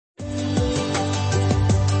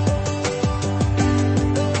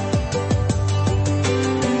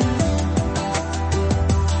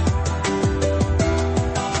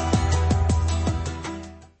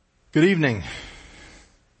Good evening.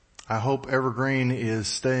 I hope Evergreen is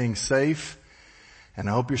staying safe, and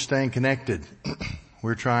I hope you're staying connected.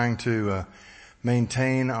 We're trying to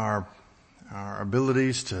maintain our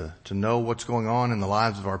abilities to know what's going on in the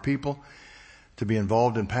lives of our people, to be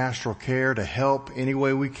involved in pastoral care, to help any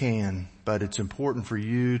way we can. But it's important for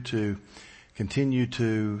you to continue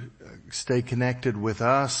to stay connected with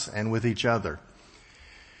us and with each other.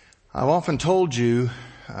 I've often told you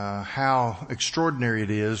how extraordinary it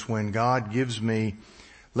is when God gives me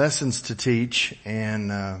lessons to teach and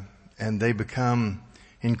they become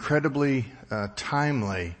incredibly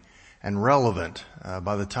timely and relevant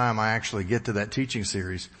by the time I actually get to that teaching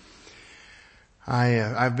series.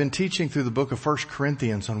 I've been teaching through the book of 1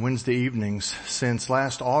 Corinthians on Wednesday evenings since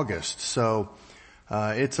last August, so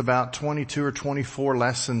it's about 22 or 24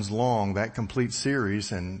 lessons long, that complete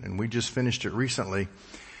series, and we just finished it recently.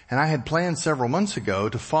 And I had planned several months ago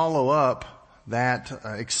to follow up that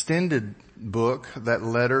extended book, that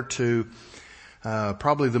letter to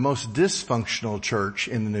probably the most dysfunctional church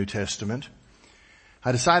in the New Testament.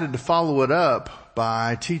 I decided to follow it up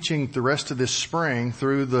by teaching the rest of this spring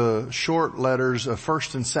through the short letters of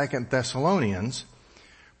 1st and 2nd Thessalonians,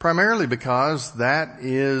 primarily because that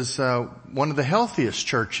is one of the healthiest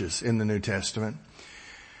churches in the New Testament.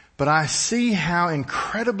 But I see how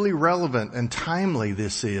incredibly relevant and timely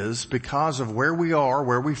this is because of where we are,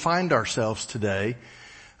 where we find ourselves today,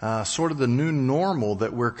 sort of the new normal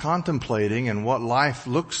that we're contemplating and what life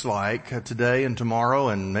looks like today and tomorrow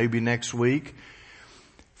and maybe next week.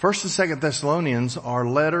 1st and 2nd Thessalonians are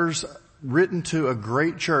letters written to a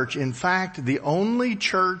great church. In fact, the only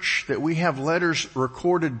church that we have letters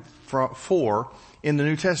recorded for in the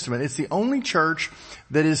New Testament, it's the only church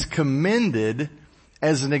that is commended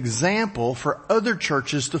as an example for other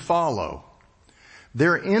churches to follow.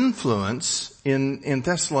 Their influence in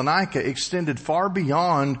Thessalonica extended far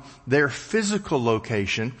beyond their physical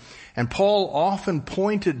location, and Paul often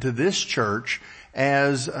pointed to this church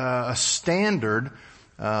as a standard,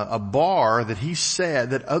 a bar that he said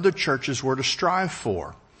that other churches were to strive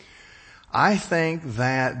for. I think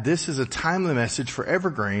that this is a timely message for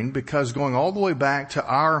Evergreen because going all the way back to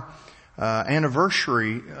our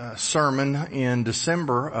anniversary sermon in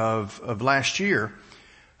December of last year,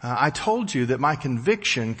 I told you that my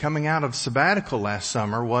conviction coming out of sabbatical last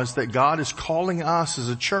summer was that God is calling us as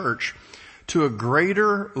a church to a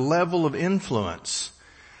greater level of influence.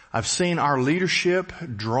 I've seen our leadership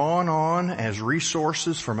drawn on as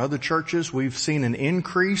resources from other churches. We've seen an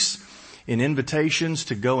increase in invitations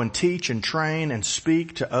to go and teach and train and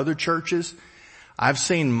speak to other churches. I've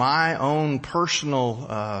seen my own personal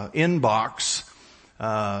inbox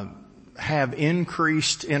have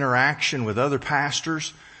increased interaction with other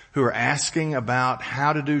pastors who are asking about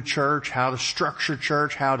how to do church, how to structure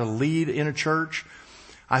church, how to lead in a church.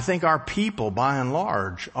 I think our people, by and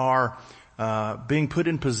large, are being put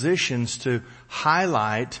in positions to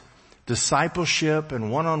highlight discipleship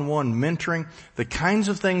and one-on-one mentoring, the kinds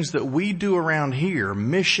of things that we do around here,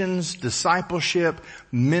 missions, discipleship,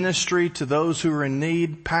 ministry to those who are in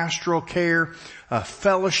need, pastoral care,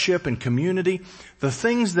 fellowship and community, the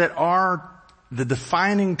things that are the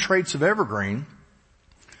defining traits of Evergreen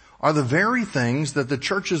are the very things that the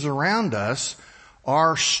churches around us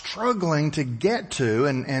are struggling to get to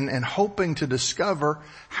and hoping to discover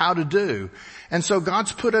how to do. And so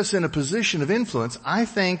God's put us in a position of influence. I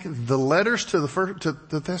think the letters to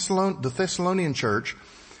the Thessalonian church,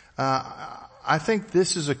 I think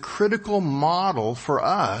this is a critical model for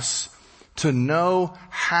us to know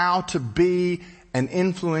how to be an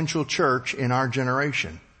influential church in our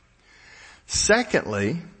generation.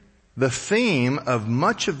 Secondly, the theme of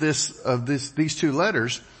much of these two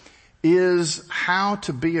letters is how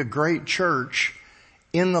to be a great church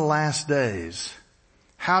in the last days.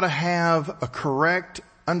 How to have a correct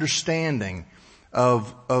understanding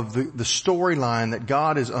of the storyline that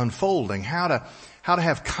God is unfolding. How to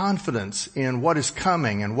have confidence in what is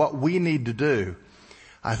coming and what we need to do.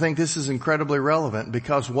 I think this is incredibly relevant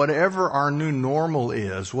because whatever our new normal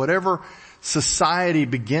is, whatever society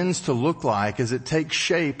begins to look like as it takes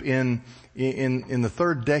shape in the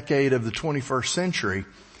third decade of the 21st century,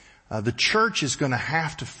 the church is going to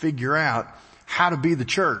have to figure out how to be the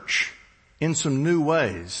church in some new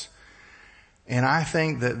ways. And I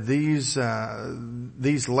think that these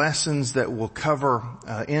lessons that will cover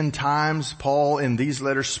end times, Paul in these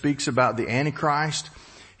letters speaks about the Antichrist.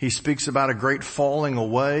 He speaks about a great falling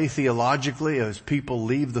away theologically as people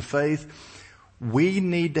leave the faith. We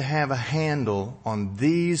need to have a handle on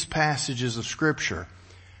these passages of Scripture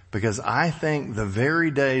because I think the very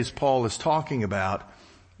days Paul is talking about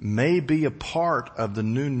may be a part of the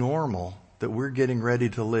new normal that we're getting ready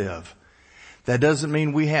to live. That doesn't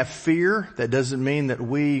mean we have fear. That doesn't mean that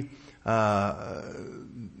we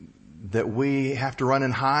have to run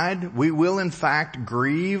and hide. We will in fact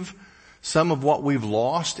grieve some of what we've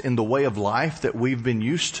lost in the way of life that we've been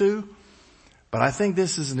used to. But I think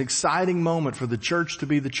this is an exciting moment for the church to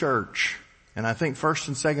be the church. And I think 1st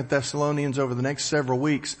and 2nd Thessalonians over the next several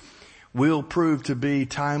weeks will prove to be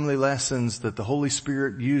timely lessons that the Holy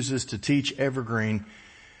Spirit uses to teach Evergreen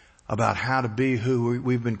about how to be who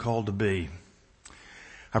we've been called to be.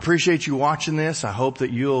 I appreciate you watching this. I hope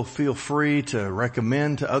that you'll feel free to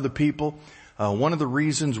recommend to other people. One of the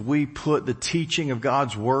reasons we put the teaching of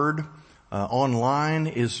God's Word online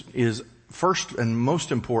is first and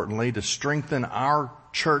most importantly to strengthen our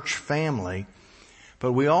church family.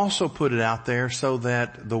 But we also put it out there so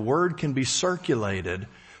that the Word can be circulated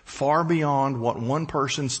far beyond what one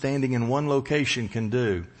person standing in one location can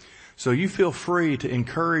do. So you feel free to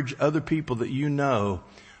encourage other people that you know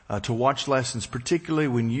to watch lessons, particularly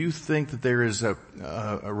when you think that there is a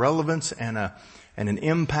relevance and an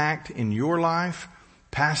impact in your life.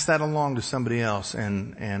 Pass that along to somebody else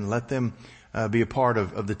and let them be a part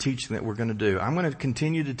of the teaching that we're going to do. I'm going to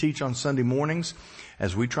continue to teach on Sunday mornings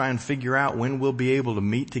as we try and figure out when we'll be able to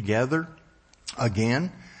meet together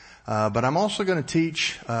again. But I'm also going to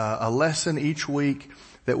teach a lesson each week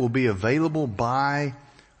that will be available by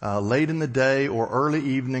late in the day or early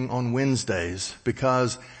evening on Wednesdays,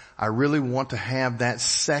 because I really want to have that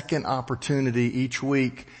second opportunity each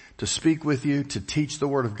week to speak with you, to teach the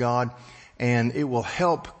Word of God, and it will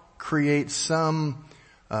help create some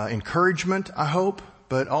encouragement, I hope,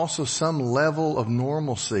 but also some level of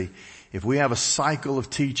normalcy. If we have a cycle of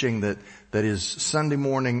teaching that is Sunday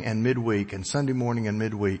morning and midweek and Sunday morning and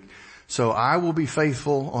midweek. So I will be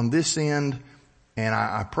faithful on this end, and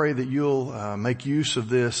I pray that you'll make use of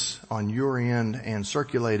this on your end and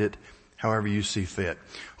circulate it however you see fit.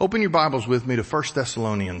 Open your Bibles with me to 1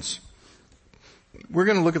 Thessalonians. We're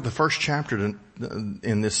going to look at the first chapter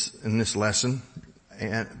in this lesson,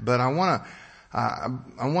 but I want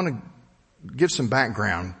to give some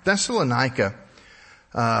background. Thessalonica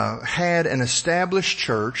had an established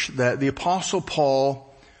church that the Apostle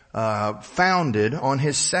Paul founded on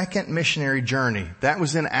his second missionary journey. That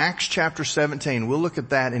was in Acts chapter 17. We'll look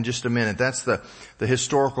at that in just a minute. That's the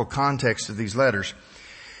historical context of these letters.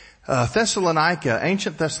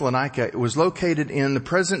 Ancient Thessalonica was located in the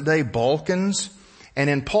present day Balkans, and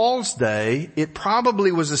in Paul's day, it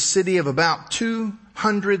probably was a city of about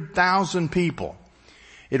 200,000 people.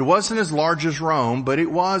 It wasn't as large as Rome, but it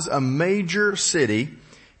was a major city.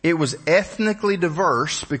 It was ethnically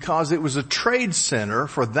diverse because it was a trade center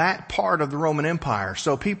for that part of the Roman Empire.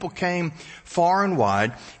 So people came far and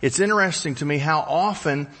wide. It's interesting to me how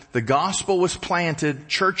often the gospel was planted,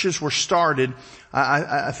 churches were started.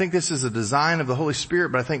 I think this is a design of the Holy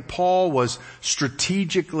Spirit, but I think Paul was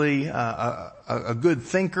strategically a good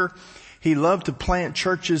thinker. He loved to plant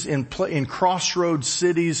churches in crossroads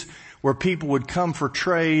cities where people would come for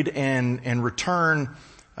trade and return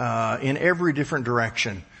in every different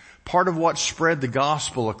direction. Part of what spread the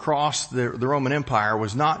gospel across the Roman Empire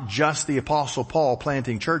was not just the Apostle Paul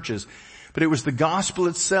planting churches, but it was the gospel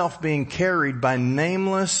itself being carried by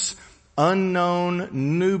nameless, unknown,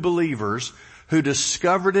 new believers who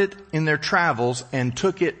discovered it in their travels and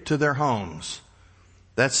took it to their homes.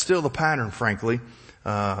 That's still the pattern, frankly,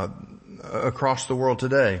 across the world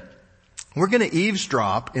today. We're going to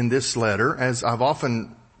eavesdrop in this letter, as I've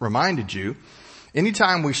often reminded you.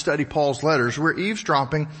 Anytime we study Paul's letters, we're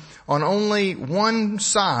eavesdropping on only one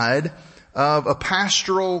side of a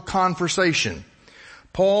pastoral conversation.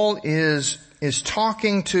 Paul is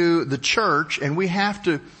talking to the church, and we have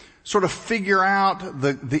to sort of figure out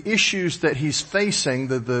the issues that he's facing,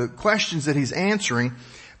 the questions that he's answering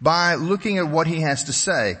by looking at what he has to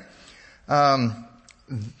say.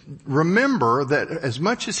 Remember that as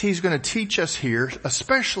much as he's going to teach us here,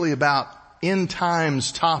 especially about end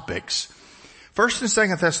times topics, 1st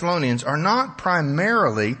and 2nd Thessalonians are not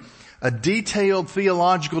primarily a detailed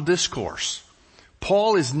theological discourse.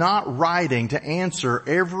 Paul is not writing to answer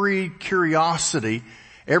every curiosity,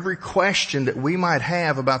 every question that we might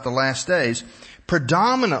have about the last days.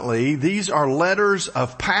 Predominantly, these are letters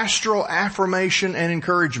of pastoral affirmation and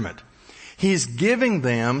encouragement. He's giving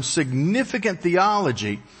them significant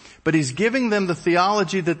theology, but he's giving them the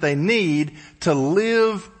theology that they need to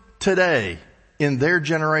live today in their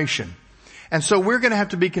generation. And so we're going to have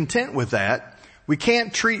to be content with that. We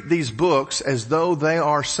can't treat these books as though they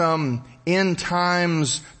are some end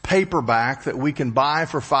times paperback that we can buy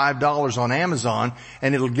for $5 on Amazon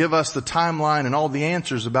and it'll give us the timeline and all the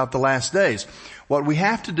answers about the last days. What we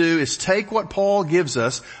have to do is take what Paul gives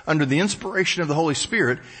us under the inspiration of the Holy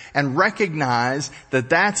Spirit and recognize that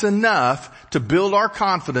that's enough to build our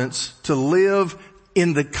confidence to live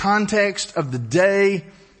in the context of the day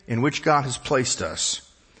in which God has placed us.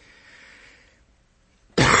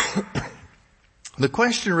 The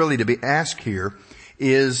question really to be asked here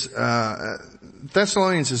is,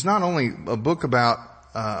 Thessalonians is not only a book about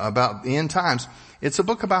the end times, it's a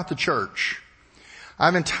book about the church.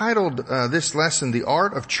 I've entitled this lesson, The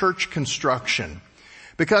Art of Church Construction,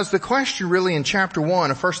 because the question really in chapter 1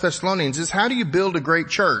 of 1 Thessalonians is, how do you build a great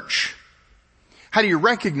church? How do you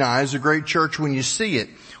recognize a great church when you see it?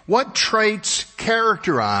 What traits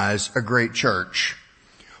characterize a great church?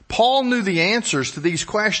 Paul knew the answers to these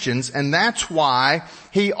questions, and that's why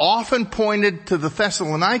he often pointed to the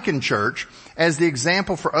Thessalonican church as the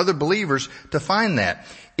example for other believers to find that.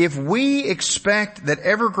 If we expect that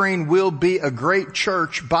Evergreen will be a great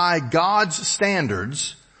church by God's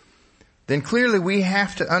standards, then clearly we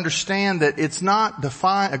have to understand that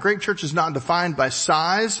a great church is not defined by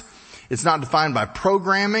size, it's not defined by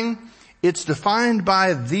programming, it's defined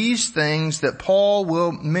by these things that Paul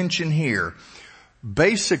will mention here.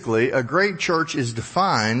 Basically, a great church is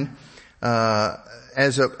defined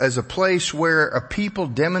as a place where a people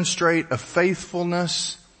demonstrate a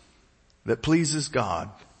faithfulness that pleases God.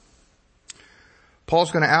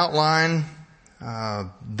 Paul's going to outline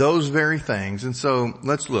those very things, and so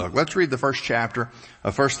let's look. Let's read the first chapter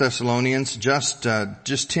of 1 Thessalonians, just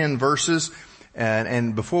 10 verses,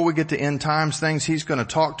 and before we get to end times things, he's going to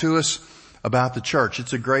talk to us about the church.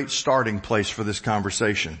 It's a great starting place for this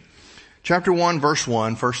conversation. Chapter 1, verse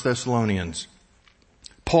 1, 1 Thessalonians.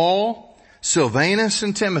 Paul, Silvanus,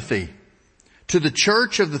 and Timothy, to the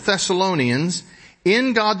church of the Thessalonians,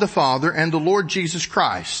 in God the Father and the Lord Jesus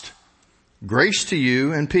Christ, grace to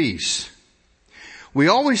you and peace. We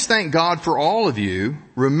always thank God for all of you,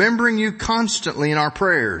 remembering you constantly in our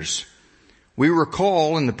prayers. We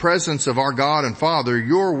recall in the presence of our God and Father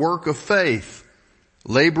your work of faith,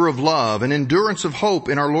 labor of love, and endurance of hope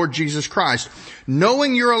in our Lord Jesus Christ,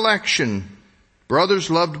 knowing your election, brothers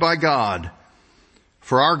loved by God.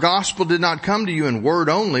 For our gospel did not come to you in word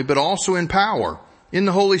only, but also in power, in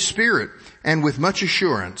the Holy Spirit, and with much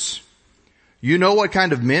assurance. You know what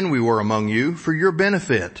kind of men we were among you for your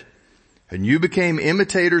benefit. And you became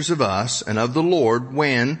imitators of us and of the Lord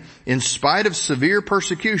when, in spite of severe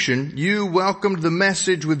persecution, you welcomed the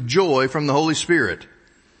message with joy from the Holy Spirit.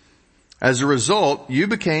 As a result, you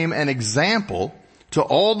became an example to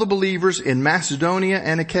all the believers in Macedonia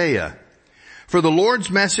and Achaia. For the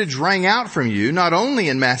Lord's message rang out from you, not only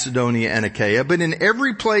in Macedonia and Achaia, but in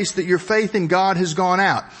every place that your faith in God has gone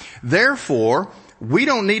out. Therefore, we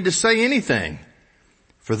don't need to say anything.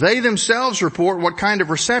 For they themselves report what kind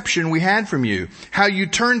of reception we had from you, how you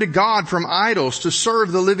turned to God from idols to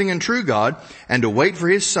serve the living and true God, and to wait for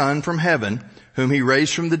His Son from heaven, whom He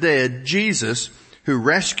raised from the dead, Jesus, who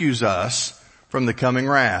rescues us from the coming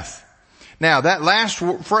wrath. Now, that last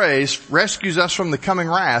phrase, rescues us from the coming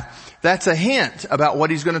wrath, that's a hint about what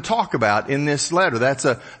he's going to talk about in this letter. That's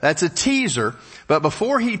a teaser. But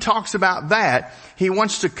before he talks about that, he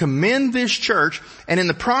wants to commend this church, and in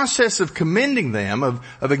the process of commending them,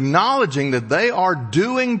 of acknowledging that they are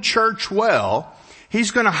doing church well, he's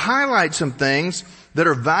going to highlight some things that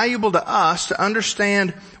are valuable to us to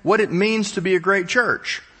understand what it means to be a great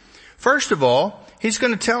church. First of all, he's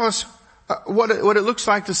going to tell us what it looks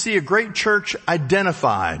like to see a great church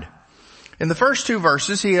identified. In the first two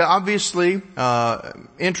verses, he obviously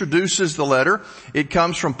introduces the letter. It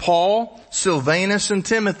comes from Paul, Silvanus, and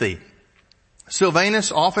Timothy.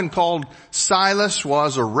 Silvanus, often called Silas,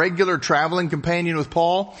 was a regular traveling companion with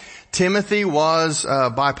Paul. Timothy was,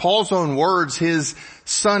 by Paul's own words, his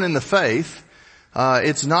son in the faith.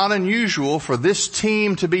 It's not unusual for this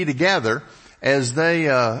team to be together as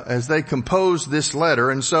they compose this letter,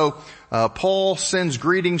 and so Paul sends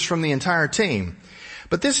greetings from the entire team.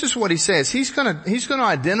 But this is what he says. He's going to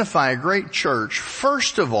identify a great church,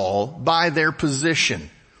 first of all, by their position.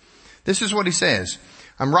 This is what he says.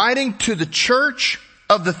 I'm writing to the church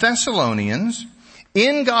of the Thessalonians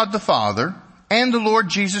in God the Father and the Lord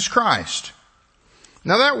Jesus Christ.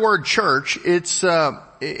 Now that word church, when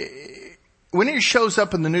it shows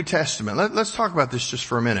up in the New Testament, let's talk about this just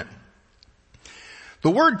for a minute.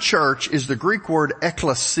 The word church is the Greek word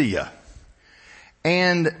ekklesia.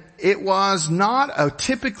 And it was not a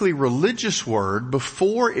typically religious word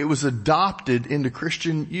before it was adopted into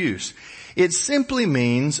Christian use. It simply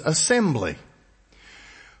means assembly.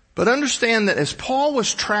 But understand that as Paul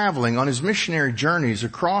was traveling on his missionary journeys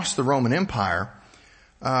across the Roman Empire,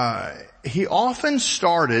 he often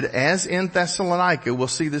started, as in Thessalonica, we'll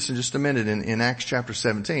see this in just a minute in Acts chapter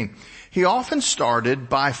 17, he often started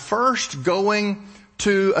by first going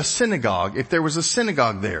to a synagogue, if there was a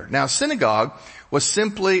synagogue there. Now, a synagogue was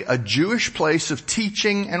simply a Jewish place of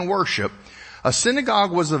teaching and worship. A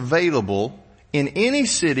synagogue was available in any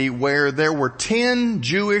city where there were 10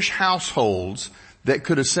 Jewish households that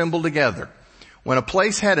could assemble together. When a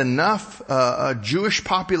place had enough a Jewish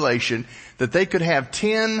population that they could have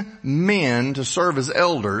 10 men to serve as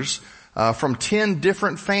elders from 10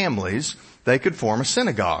 different families, they could form a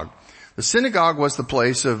synagogue. The synagogue was the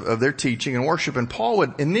place of their teaching and worship, and Paul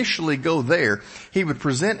would initially go there. He would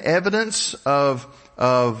present evidence of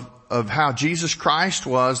how Jesus Christ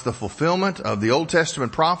was the fulfillment of the Old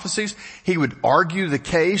Testament prophecies. He would argue the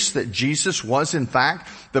case that Jesus was in fact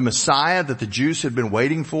the Messiah that the Jews had been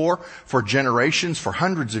waiting for generations, for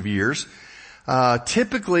hundreds of years.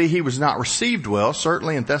 Typically he was not received well.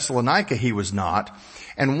 Certainly in Thessalonica he was not.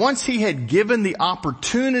 And once he had given the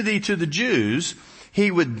opportunity to the Jews, he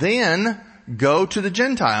would then go to the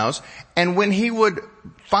Gentiles, and when he would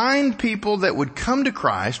find people that would come to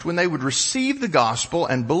Christ, when they would receive the gospel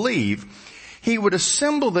and believe, he would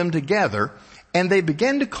assemble them together, and they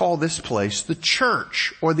began to call this place the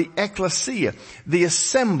church, or the ecclesia, the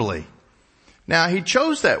assembly. Now, he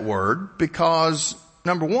chose that word because,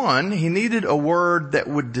 number one, he needed a word that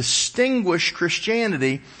would distinguish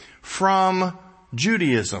Christianity from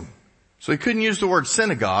Judaism. So he couldn't use the word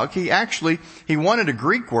synagogue. He wanted a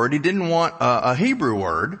Greek word. He didn't want a Hebrew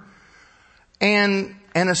word. And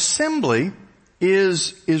an assembly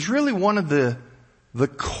is really one of the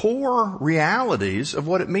core realities of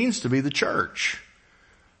what it means to be the church.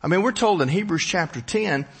 I mean, we're told in Hebrews chapter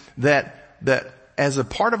 10 that as a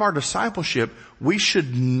part of our discipleship, we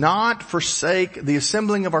should not forsake the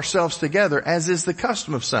assembling of ourselves together, as is the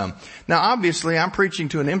custom of some. Now, obviously, I'm preaching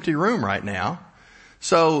to an empty room right now.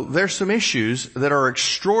 So there's some issues that are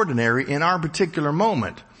extraordinary in our particular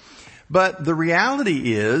moment. But the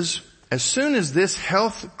reality is, as soon as this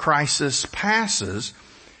health crisis passes,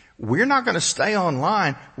 we're not going to stay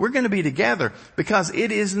online. We're going to be together, because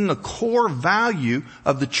it is in the core value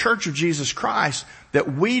of the Church of Jesus Christ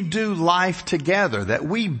that we do life together, that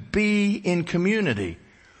we be in community.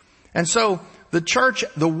 And so the church,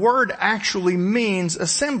 the word actually means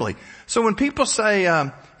assembly. So when people say,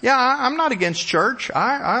 yeah, I'm not against church.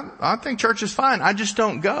 I think church is fine. I just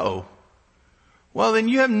don't go. Well, then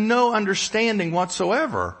you have no understanding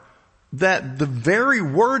whatsoever that the very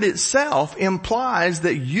word itself implies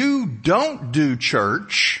that you don't do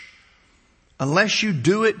church unless you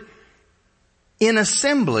do it in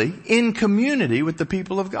assembly, in community with the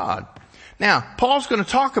people of God. Now, Paul's going to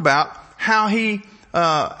talk about how he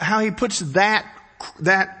puts that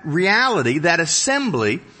reality, that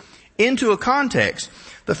assembly, into a context.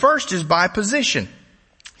 The first is by position.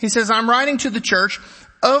 He says, I'm writing to the church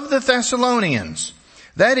of the Thessalonians.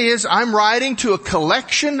 That is, I'm writing to a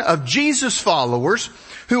collection of Jesus followers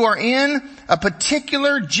who are in a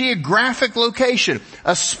particular geographic location,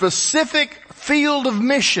 a specific field of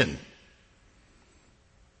mission.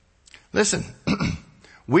 Listen,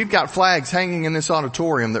 we've got flags hanging in this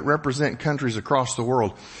auditorium that represent countries across the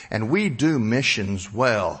world, and we do missions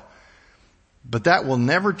well. But that will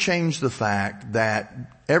never change the fact that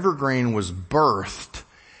Evergreen was birthed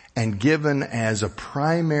and given as a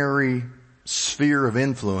primary sphere of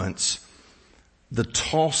influence the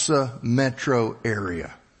Tulsa metro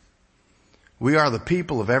area. We are the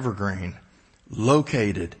people of Evergreen,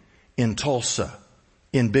 located in Tulsa,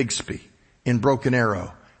 in Bixby, in Broken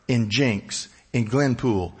Arrow, in Jenks, in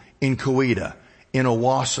Glenpool, in Coweta, in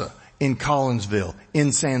Owasso, in Collinsville,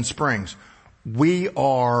 in Sand Springs. We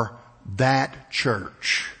are that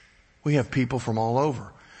church. We have people from all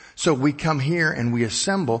over. So we come here and we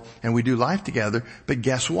assemble and we do life together. But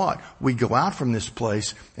guess what? We go out from this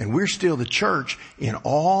place and we're still the church in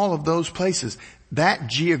all of those places. That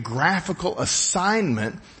geographical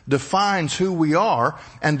assignment defines who we are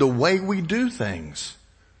and the way we do things.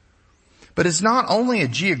 But it's not only a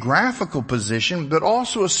geographical position, but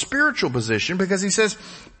also a spiritual position, because he says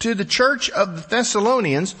to the church of the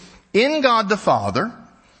Thessalonians in God the Father,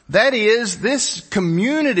 that is, this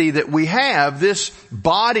community that we have, this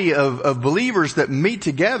body of believers that meet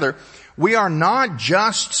together, we are not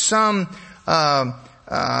just some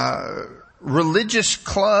religious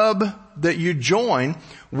club that you join.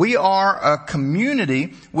 We are a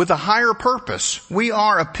community with a higher purpose. We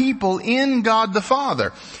are a people in God the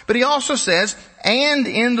Father. But he also says, and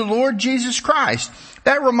in the Lord Jesus Christ.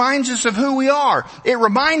 That reminds us of who we are. It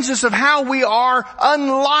reminds us of how we are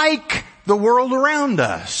unlike the world around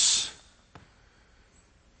us.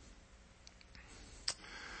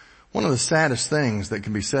 One of the saddest things that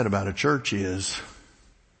can be said about a church is,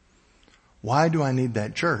 why do I need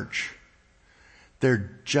that church?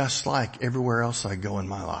 They're just like everywhere else I go in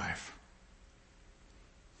my life.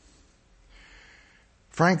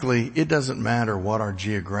 Frankly, it doesn't matter what our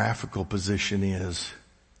geographical position is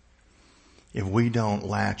if we don't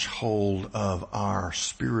latch hold of our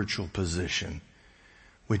spiritual position,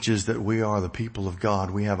 which is that we are the people of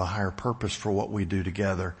God. We have a higher purpose for what we do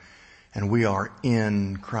together, and we are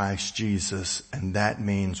in Christ Jesus, and that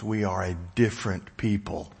means we are a different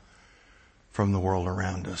people from the world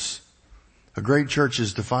around us. A great church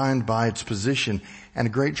is defined by its position, and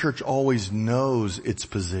a great church always knows its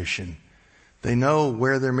position. They know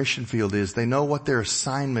where their mission field is. They know what their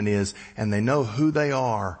assignment is, and they know who they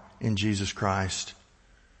are in Jesus Christ.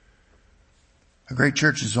 A great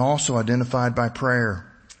church is also identified by prayer.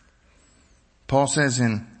 Paul says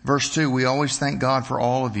in verse 2, we always thank God for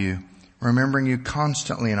all of you, remembering you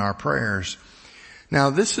constantly in our prayers.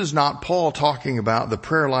 Now, this is not Paul talking about the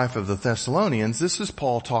prayer life of the Thessalonians. This is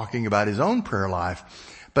Paul talking about his own prayer life.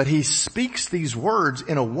 But he speaks these words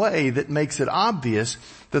in a way that makes it obvious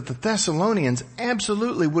that the Thessalonians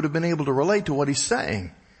absolutely would have been able to relate to what he's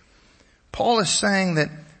saying. Paul is saying that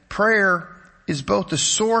prayer is both the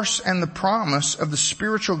source and the promise of the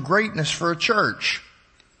spiritual greatness for a church.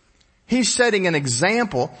 He's setting an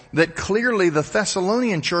example that clearly the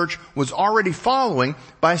Thessalonian church was already following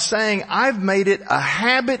by saying, I've made it a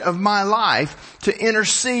habit of my life to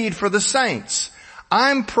intercede for the saints.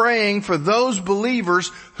 I'm praying for those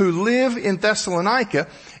believers who live in Thessalonica,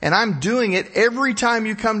 and I'm doing it every time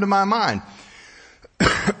you come to my mind.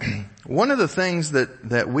 One of the things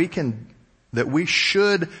that we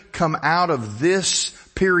should come out of this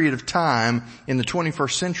period of time in the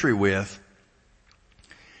 21st century with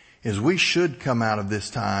is we should come out of this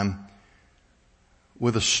time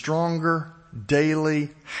with a stronger daily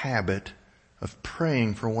habit of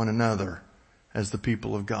praying for one another as the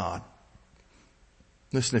people of God.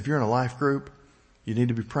 Listen, if you're in a life group, you need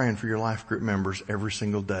to be praying for your life group members every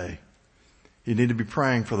single day. You need to be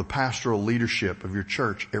praying for the pastoral leadership of your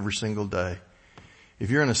church every single day. If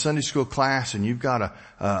you're in a Sunday school class and you've got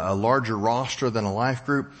a larger roster than a life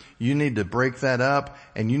group, you need to break that up,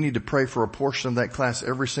 and you need to pray for a portion of that class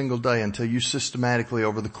every single day until you systematically,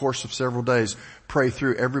 over the course of several days, pray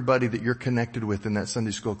through everybody that you're connected with in that Sunday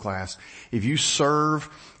school class. If you serve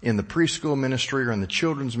in the preschool ministry or in the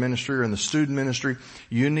children's ministry or in the student ministry,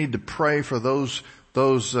 you need to pray for those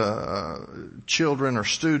children or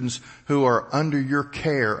students who are under your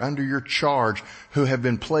care, under your charge, who have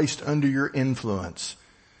been placed under your influence.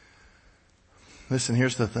 Listen,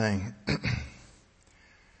 here's the thing.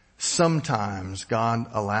 Sometimes God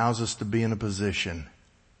allows us to be in a position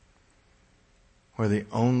where the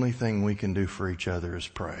only thing we can do for each other is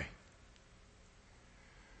pray.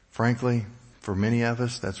 Frankly, for many of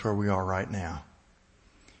us, that's where we are right now.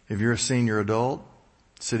 If you're a senior adult,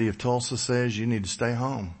 City of Tulsa says you need to stay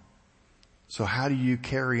home. So how do you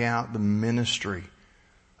carry out the ministry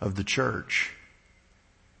of the church?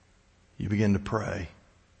 You begin to pray.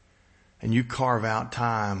 And you carve out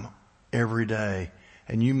time every day.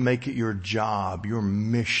 And you make it your job, your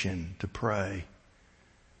mission to pray.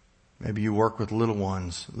 Maybe you work with little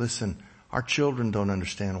ones. Listen, our children don't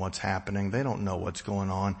understand what's happening. They don't know what's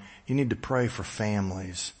going on. You need to pray for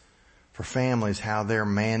families. For families, how they're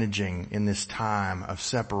managing in this time of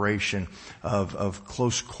separation, of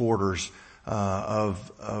close quarters,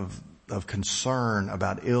 of concern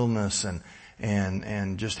about illness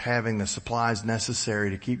and just having the supplies necessary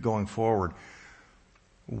to keep going forward.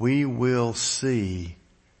 We will see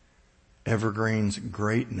Evergreen's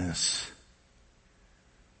greatness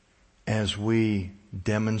as we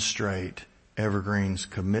demonstrate Evergreen's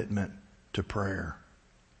commitment to prayer.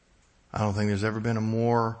 I don't think there's ever been a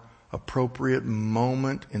more appropriate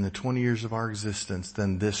moment in the 20 years of our existence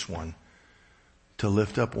than this one, to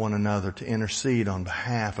lift up one another, to intercede on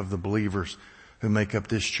behalf of the believers who make up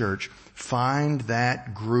this church. Find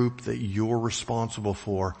that group that you're responsible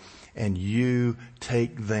for, and you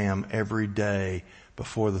take them every day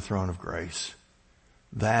before the throne of grace.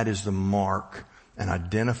 That is the mark, an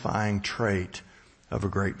identifying trait of a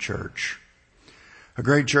great church. A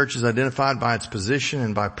great church is identified by its position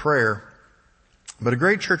and by prayer. But a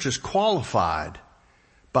great church is qualified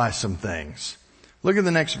by some things. Look at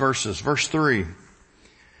the next verses. Verse 3.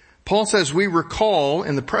 Paul says, we recall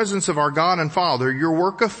in the presence of our God and Father your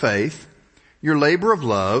work of faith, your labor of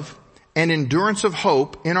love, and endurance of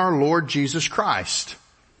hope in our Lord Jesus Christ,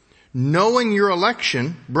 knowing your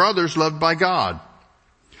election, brothers loved by God.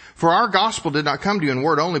 For our gospel did not come to you in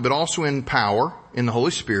word only, but also in power, in the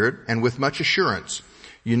Holy Spirit, and with much assurance,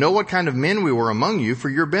 You know what kind of men we were among you for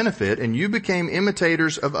your benefit, and you became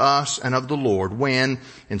imitators of us and of the Lord when,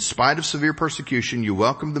 in spite of severe persecution, you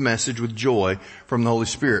welcomed the message with joy from the Holy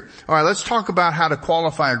Spirit. All right, let's talk about how to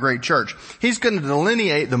qualify a great church. He's going to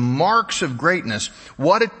delineate the marks of greatness.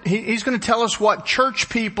 He's going to tell us what church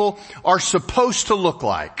people are supposed to look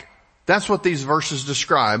like. That's what these verses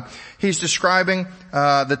describe. He's describing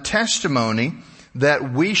the testimony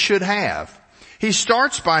that we should have. He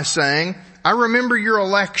starts by saying, I remember your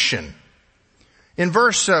election. In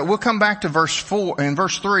we'll come back to verse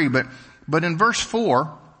 3, but in verse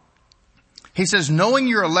 4, he says, knowing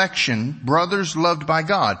your election, brothers loved by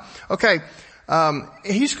God. Okay,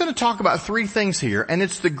 he's going to talk about three things here, and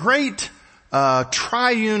it's the great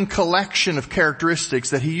triune collection of characteristics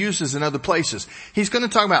that he uses in other places. He's going to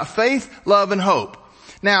talk about faith, love, and hope.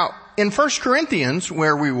 Now, in 1 Corinthians,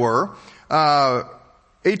 where we were,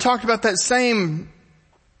 he talked about that same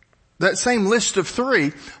list of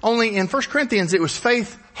three, only in 1 Corinthians it was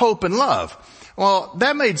faith, hope, and love. Well,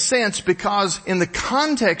 that made sense because in the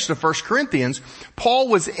context of 1 Corinthians, Paul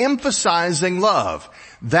was emphasizing love.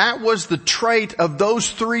 That was the trait of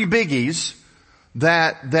those three biggies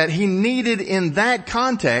that he needed in that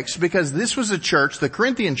context, because this was a church, the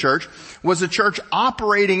Corinthian church was a church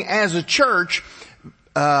operating as a church.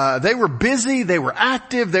 They were busy, they were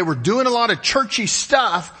active, they were doing a lot of churchy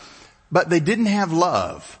stuff, but they didn't have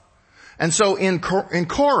love. And so in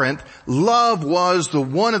Corinth, love was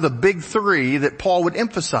one of the big three that Paul would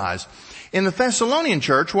emphasize. In the Thessalonian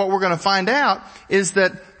church, what we're going to find out is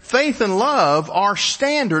that faith and love are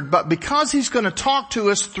standard, but because he's going to talk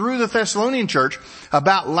to us through the Thessalonian church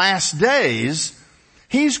about last days,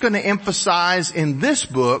 he's going to emphasize in this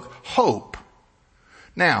book hope.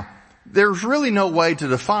 Now, there's really no way to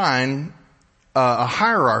define a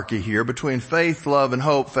hierarchy here between faith, love, and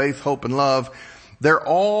hope, faith, hope, and love. They're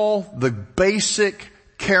all the basic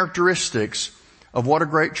characteristics of what a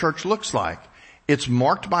great church looks like. It's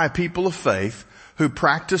marked by a people of faith who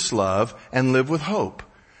practice love and live with hope.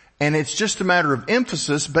 And it's just a matter of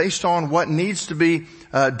emphasis based on what needs to be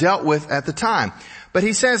dealt with at the time. But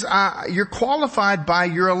he says, you're qualified by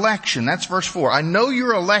your election. That's verse 4. I know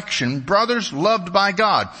your election, brothers loved by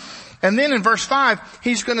God. And then in verse 5,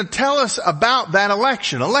 he's going to tell us about that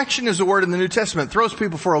election. Election is a word in the New Testament that throws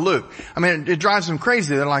people for a loop. I mean, it drives them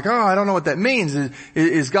crazy. They're like, I don't know what that means.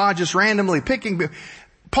 Is God just randomly picking?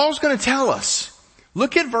 Paul's going to tell us.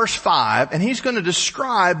 Look at verse 5, and he's going to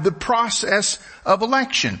describe the process of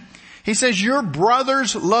election. He says, you're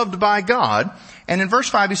brothers loved by God. And in verse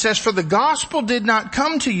 5, he says, for the gospel did not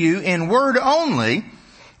come to you in word only,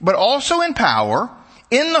 but also in power,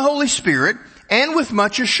 in the Holy Spirit, and with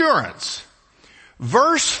much assurance.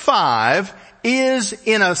 Verse 5 is,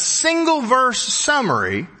 in a single verse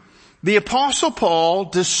summary, the Apostle Paul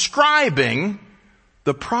describing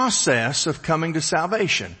the process of coming to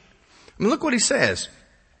salvation. I mean, look what he says.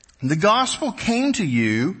 The gospel came to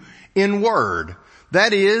you in word.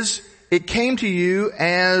 That is, it came to you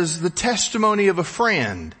as the testimony of a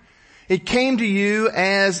friend. It came to you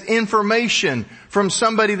as information from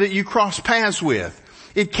somebody that you cross paths with.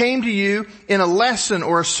 It came to you in a lesson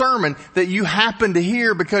or a sermon that you happened to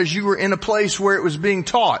hear because you were in a place where it was being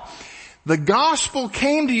taught. The gospel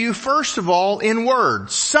came to you, first of all, in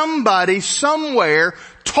word. Somebody, somewhere,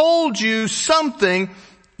 told you something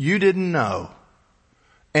you didn't know.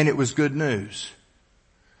 And it was good news.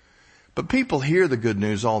 But people hear the good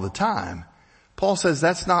news all the time. Paul says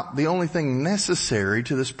that's not the only thing necessary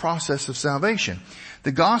to this process of salvation.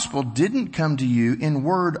 The gospel didn't come to you in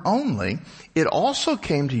word only. It also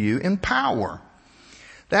came to you in power.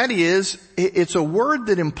 That is, it's a word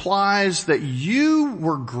that implies that you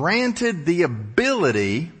were granted the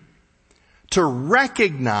ability to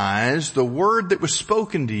recognize the word that was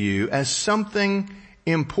spoken to you as something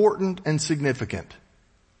important and significant.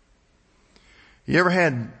 You ever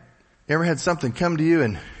had something come to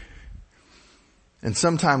you and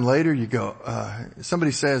sometime later you go,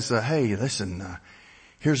 somebody says, hey, listen,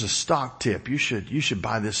 here's a stock tip. You should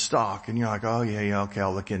buy this stock. And you're like, oh yeah, okay,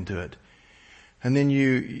 I'll look into it. And then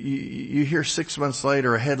you hear 6 months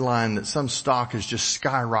later a headline that some stock has just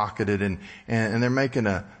skyrocketed and they're making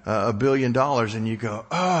 $1 billion, and you go,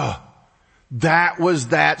 oh, that was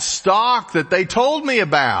that stock that they told me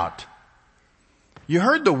about. You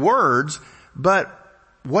heard the words, but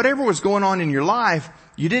whatever was going on in your life,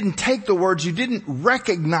 you didn't take the words, you didn't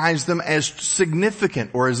recognize them as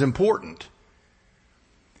significant or as important.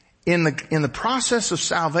 In the process of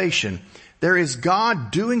salvation, There is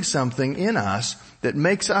God doing something in us that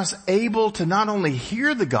makes us able to not only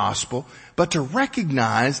hear the gospel, but to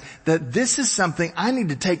recognize that this is something I need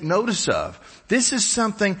to take notice of. This is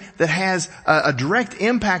something that has a direct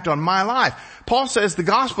impact on my life. Paul says the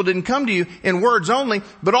gospel didn't come to you in words only,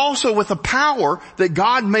 but also with a power that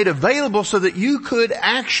God made available so that you could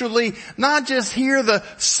actually not just hear the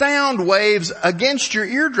sound waves against your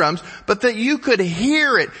eardrums, but that you could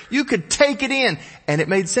hear it, you could take it in, and it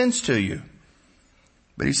made sense to you.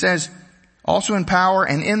 But he says, also in power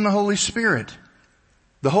and in the Holy Spirit.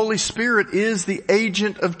 The Holy Spirit is the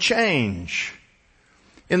agent of change.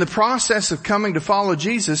 In the process of coming to follow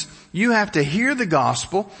Jesus, you have to hear the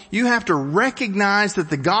gospel. You have to recognize that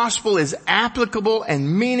the gospel is applicable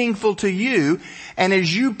and meaningful to you. And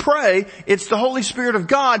as you pray, it's the Holy Spirit of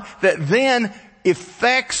God that then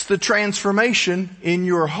effects the transformation in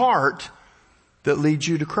your heart that leads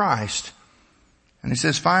you to Christ. And he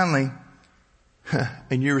says, finally,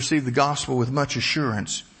 and you receive the gospel with much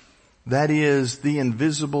assurance. That is the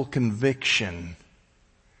invisible conviction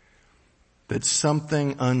that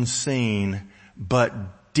something unseen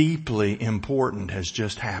but deeply important has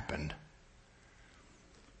just happened.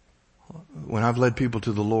 When I've led people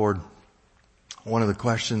to the Lord, one of the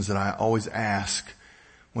questions that I always ask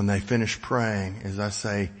when they finish praying is I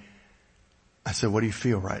say, what do you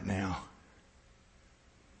feel right now?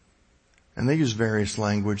 And they use various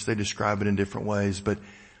language. They describe it in different ways, but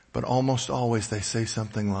almost always they say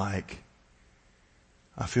something like,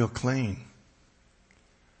 I feel clean.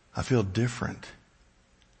 I feel different.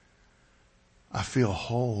 I feel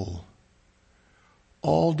whole.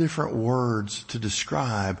 All different words to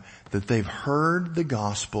describe that they've heard the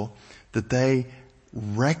gospel, that they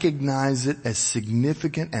recognize it as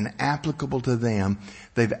significant and applicable to them.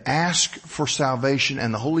 They've asked for salvation,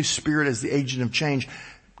 and the Holy Spirit as the agent of change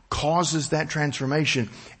causes that transformation.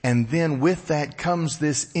 And then with that comes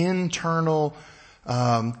this internal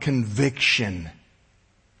conviction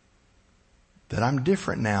that I'm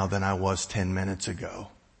different now than I was 10 minutes ago.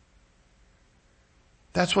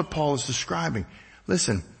 That's what Paul is describing.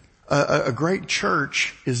 Listen, a great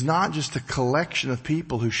church is not just a collection of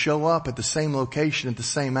people who show up at the same location at the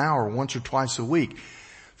same hour once or twice a week.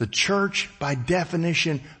 The church, by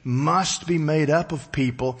definition, must be made up of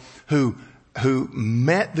people who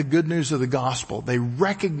met the good news of the gospel. They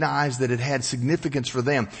recognized that it had significance for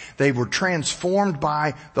them. They were transformed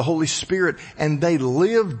by the Holy Spirit, and they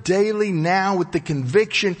live daily now with the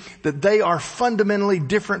conviction that they are fundamentally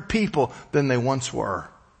different people than they once were.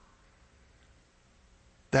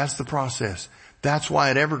 That's the process. That's why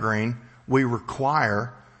at Evergreen we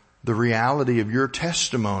require the reality of your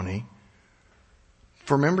testimony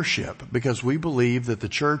for membership, because we believe that the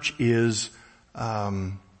church is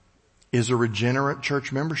a regenerate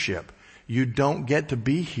church membership. You don't get to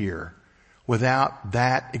be here without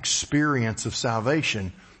that experience of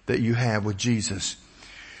salvation that you have with Jesus.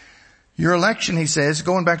 Your election, he says,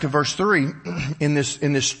 going back to verse 3, in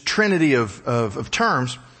this trinity of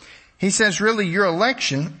terms, he says really your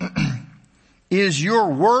election is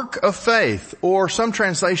your work of faith, or some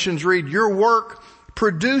translations read your work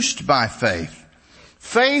produced by faith.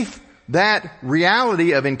 Faith, that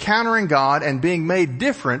reality of encountering God and being made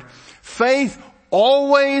different. Faith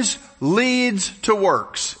always leads to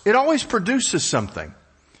works. It always produces something.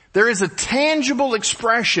 There is a tangible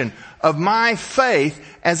expression of my faith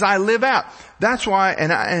as I live out. That's why,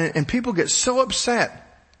 and people get so upset.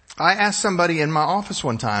 I asked somebody in my office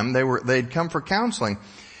one time, they'd come for counseling,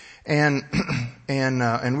 and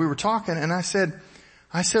we were talking, and I said,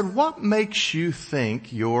 what makes you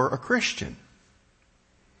think you're a Christian?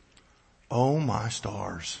 Oh my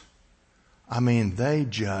stars. I mean, they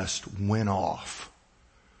just went off.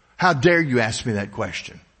 How dare you ask me that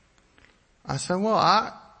question? I said, well,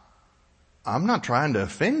 I'm not trying to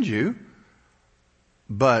offend you,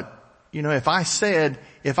 but, you know, if I said,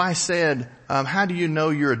 how do you know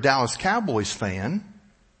you're a Dallas Cowboys fan?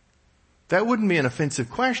 That wouldn't be an offensive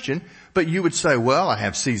question, but you would say, well, I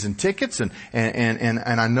have season tickets and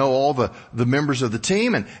I know all the members of the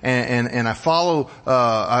team and I follow,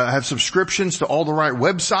 I have subscriptions to all the right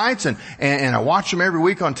websites and I watch them every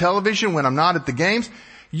week on television when I'm not at the games.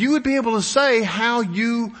 You would be able to say how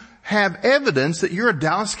you have evidence that you're a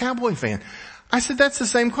Dallas Cowboy fan. I said, that's the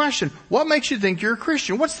same question. What makes you think you're a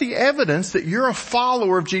Christian? What's the evidence that you're a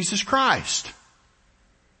follower of Jesus Christ?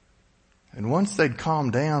 And once they'd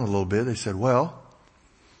calmed down a little bit, they said, well,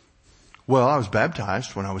 I was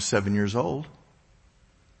baptized when I was 7 years old.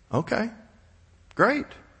 Okay, great.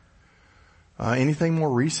 Anything more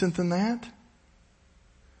recent than that?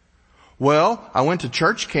 Well, I went to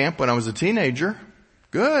church camp when I was a teenager.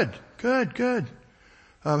 Good.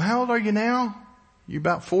 How old are you now? You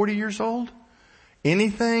about 40 years old?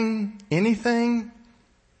 Anything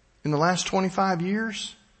in the last 25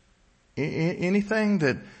 years? Anything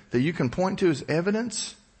that you can point to as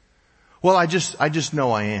evidence? Well, I just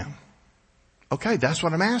know I am. Okay, that's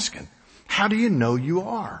what I'm asking. How do you know you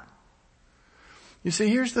are? You see,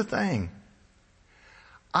 here's the thing.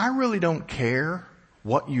 I really don't care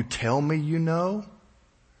what you tell me you know.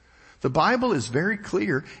 The Bible is very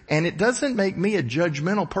clear, and it doesn't make me a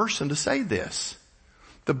judgmental person to say this.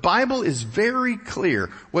 The Bible is very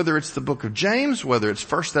clear, whether it's the book of James, whether it's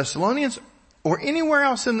 1 Thessalonians, or anywhere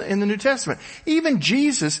else in the New Testament. Even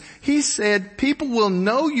Jesus, he said, people will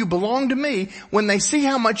know you belong to me when they see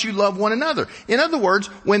how much you love one another. In other words,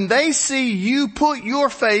 when they see you put your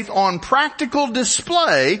faith on practical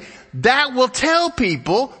display, that will tell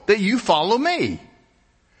people that you follow me.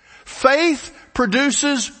 Faith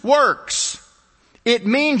produces works. It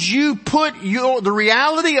means you put the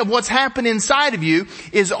reality of what's happened inside of you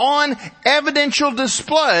is on evidential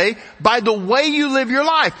display by the way you live your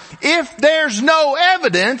life. If there's no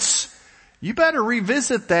evidence, you better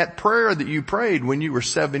revisit that prayer that you prayed when you were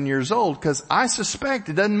 7 years old, because I suspect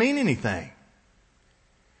it doesn't mean anything.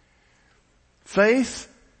 Faith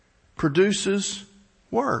produces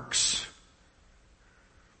works.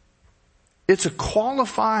 It's a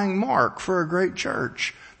qualifying mark for a great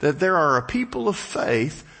church that there are a people of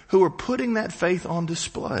faith who are putting that faith on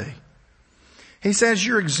display. He says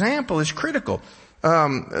your example is critical.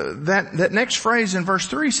 That next phrase in verse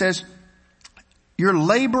 3 says, your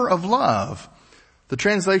labor of love. The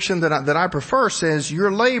translation that I prefer says,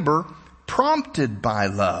 your labor prompted by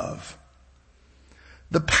love.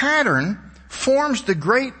 The pattern forms the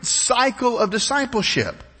great cycle of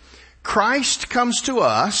discipleship. Christ comes to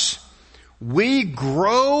us, we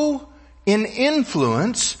grow in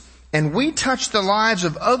influence, and we touch the lives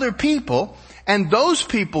of other people, and those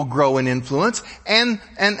people grow in influence, and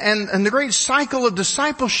the great cycle of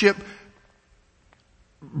discipleship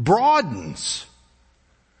broadens.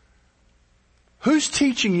 Who's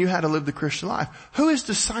teaching you how to live the Christian life? Who is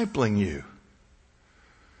discipling you?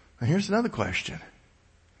 Now here's another question.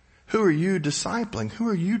 Who are you discipling? Who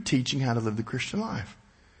are you teaching how to live the Christian life?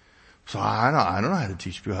 So I don't know how to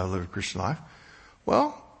teach people how to live a Christian life.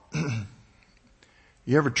 Well,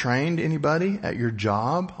 you ever trained anybody at your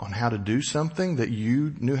job on how to do something that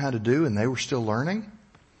you knew how to do and they were still learning?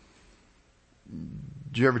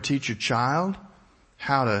 Do you ever teach your child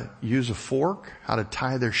how to use a fork, how to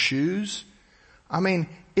tie their shoes? I mean,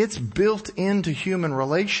 it's built into human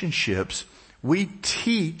relationships. We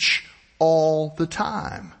teach all the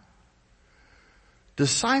time.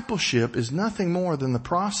 Discipleship is nothing more than the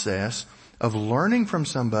process of learning from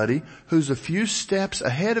somebody who's a few steps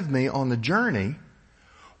ahead of me on the journey,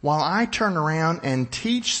 while I turn around and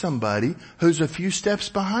teach somebody who's a few steps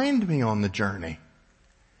behind me on the journey.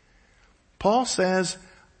 Paul says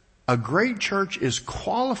a great church is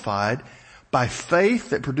qualified by faith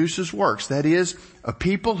that produces works. That is, a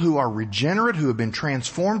people who are regenerate, who have been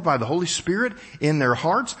transformed by the Holy Spirit in their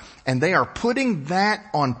hearts, and they are putting that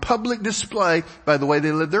on public display by the way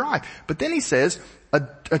they live their life. But then he says,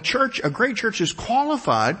 a great church is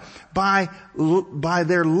qualified by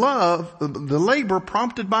their love, the labor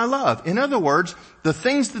prompted by love. In other words, the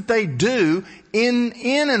things that they do in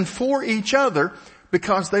and for each other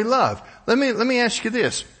because they love. Let me ask you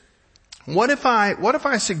this. What if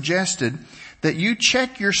I suggested that you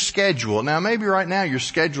check your schedule? Now maybe right now your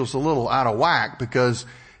schedule's a little out of whack because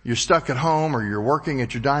you're stuck at home or you're working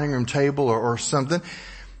at your dining room table or something.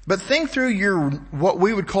 But think through your, what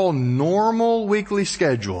we would call normal weekly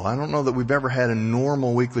schedule. I don't know that we've ever had a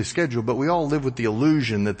normal weekly schedule, but we all live with the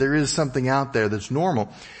illusion that there is something out there that's normal.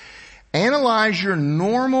 Analyze your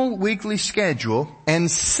normal weekly schedule and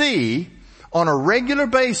see on a regular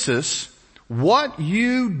basis what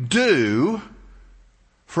you do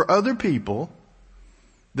for other people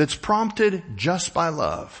that's prompted just by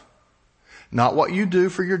love. Not what you do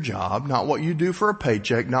for your job, not what you do for a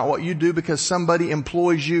paycheck, not what you do because somebody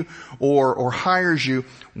employs you or hires you.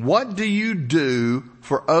 What do you do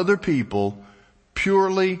for other people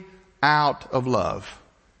purely out of love?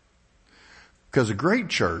 Because a great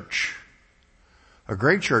church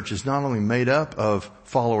is not only made up of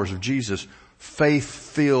followers of Jesus,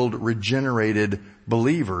 faith-filled, regenerated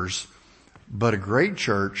believers, but a great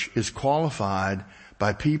church is qualified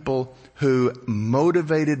by people who,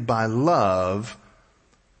 motivated by love,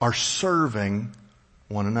 are serving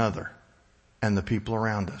one another and the people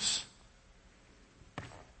around us.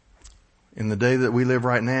 In the day that we live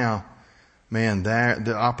right now, man,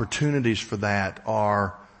 the opportunities for that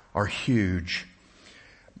are huge.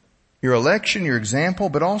 Your election, your example,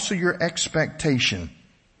 but also your expectation.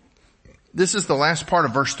 this is the last part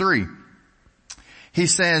of verse 3. He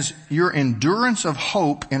says, your endurance of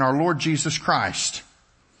hope in our Lord Jesus Christ.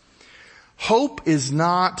 Hope is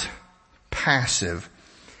not passive.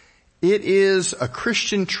 It is a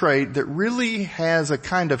Christian trait that really has a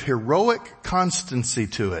kind of heroic constancy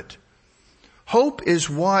to it. Hope is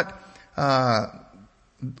what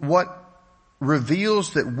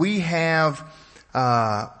reveals that we have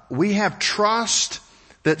trust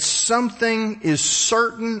that something is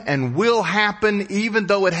certain and will happen even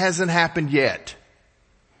though it hasn't happened yet.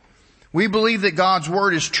 We believe that God's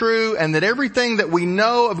Word is true and that everything that we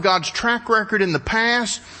know of God's track record in the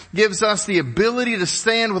past gives us the ability to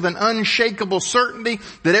stand with an unshakable certainty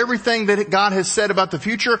that everything that God has said about the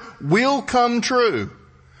future will come true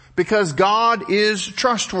because God is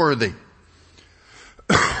trustworthy.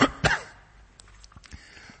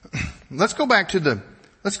 Let's go back to the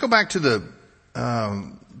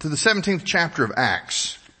 17th chapter of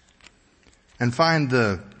Acts and find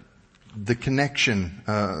the connection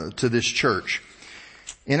to this church.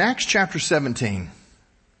 In Acts chapter 17,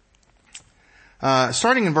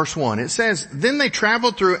 starting in verse 1, it says, then they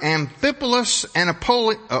traveled through Amphipolis and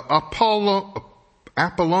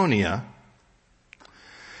Apollonia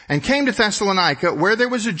and came to Thessalonica, where there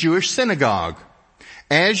was a Jewish synagogue.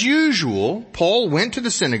 As usual, Paul went to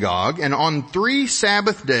the synagogue and on 3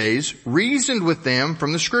 Sabbath days reasoned with them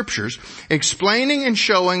from the scriptures, explaining and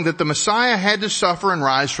showing that the Messiah had to suffer and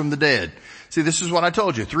rise from the dead. See, this is what I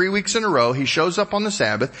told you. 3 weeks in a row, he shows up on the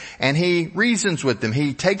Sabbath and he reasons with them.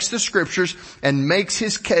 He takes the scriptures and makes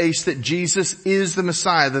his case that Jesus is the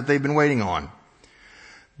Messiah that they've been waiting on.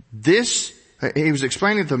 He was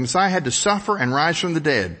explaining that the Messiah had to suffer and rise from the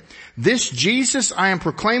dead. This Jesus I am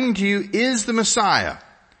proclaiming to you is the Messiah.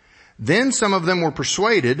 Then some of them were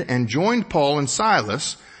persuaded and joined Paul and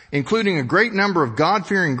Silas, including a great number of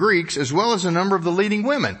God-fearing Greeks as well as a number of the leading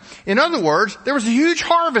women. In other words, there was a huge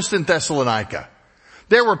harvest in Thessalonica.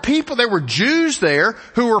 There were Jews there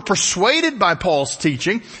who were persuaded by Paul's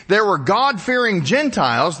teaching. There were God-fearing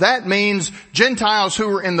Gentiles. That means Gentiles who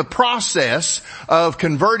were in the process of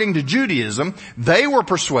converting to Judaism. They were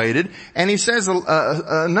persuaded. And he says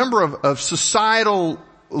a number of societal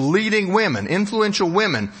leading women, influential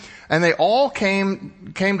women. And they all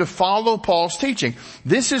came to follow Paul's teaching.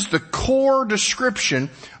 This is the core description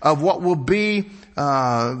of what will be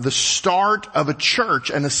the start of a church,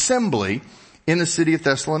 an assembly, in the city of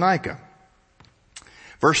Thessalonica.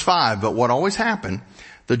 Verse 5, but what always happened,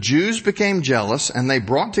 the Jews became jealous and they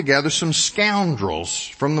brought together some scoundrels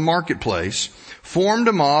from the marketplace, formed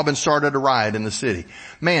a mob and started a riot in the city.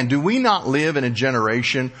 Man, do we not live in a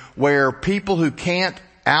generation where people who can't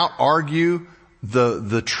out-argue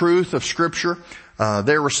the truth of Scripture,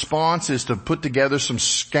 their response is to put together some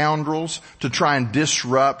scoundrels to try and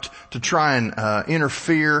disrupt, to try and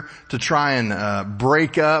interfere, to try and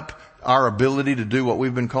break up our ability to do what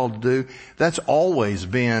we've been called to do? That's always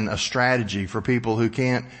been a strategy for people who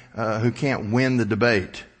can't win the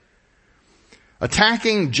debate.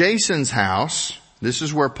 Attacking Jason's house, this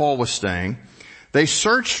is where Paul was staying, they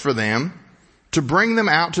searched for them to bring them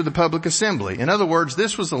out to the public assembly. In other words,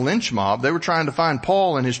 this was a lynch mob. They were trying to find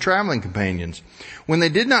Paul and his traveling companions. When they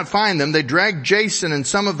did not find them, they dragged Jason and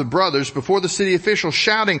some of the brothers before the city officials,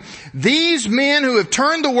 shouting, "These men who have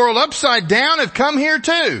turned the world upside down have come here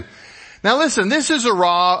too." Now listen, this is a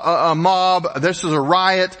mob, this is a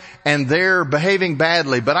riot, and they're behaving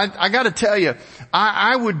badly. But I gotta tell you,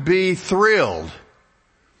 I would be thrilled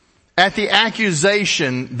at the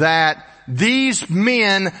accusation that these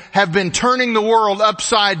men have been turning the world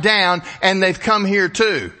upside down and they've come here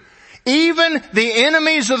too. Even the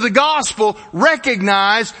enemies of the gospel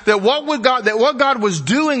recognize that what God was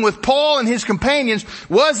doing with Paul and his companions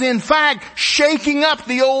was in fact shaking up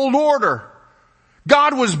the old order.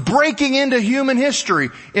 God was breaking into human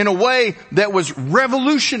history in a way that was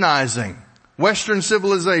revolutionizing Western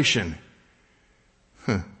civilization.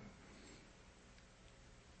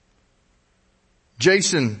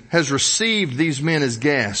 Jason has received these men as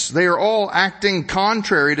guests. They are all acting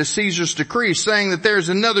contrary to Caesar's decree, saying that there's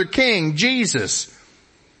another king, Jesus.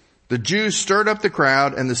 The Jews stirred up the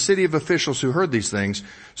crowd and the city of officials who heard these things.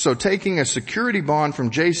 So taking a security bond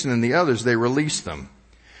from Jason and the others, they released them.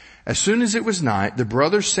 As soon as it was night, the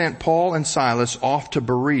brothers sent Paul and Silas off to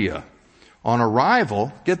Berea. On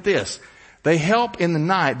arrival, get this, they help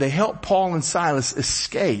Paul and Silas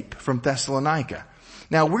escape from Thessalonica.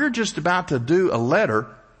 Now we're just about to do a letter.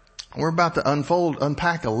 We're about to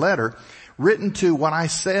unpack a letter written to what I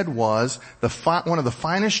said was one of the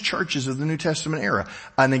finest churches of the New Testament era,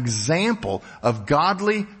 an example of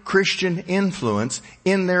godly Christian influence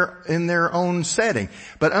in their own setting.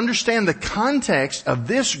 But understand the context of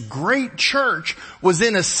this great church was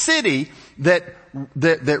in a city that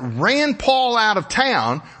ran Paul out of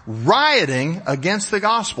town, rioting against the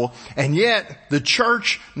gospel, and yet the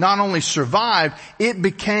church not only survived, it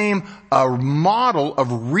became a model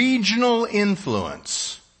of regional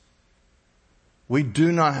influence. We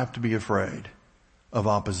do not have to be afraid of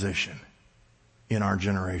opposition in our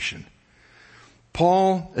generation.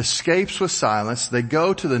 Paul escapes with Silas. They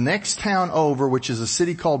go to the next town over, which is a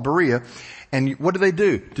city called Berea, and what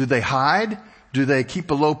do? Do they hide? Do they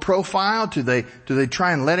keep a low profile? Do they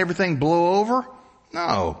try and let everything blow over?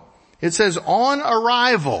 No. It says on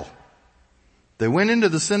arrival, they went into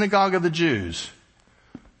the synagogue of the Jews.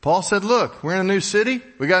 Paul said, look, we're in a new city.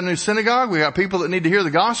 We got a new synagogue. We got people that need to hear the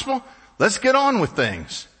gospel. Let's get on with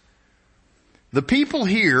things. The people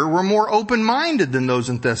here were more open-minded than those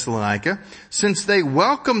in Thessalonica, since they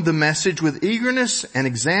welcomed the message with eagerness and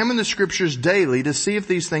examined the scriptures daily to see if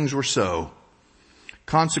these things were so.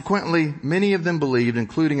 Consequently, many of them believed,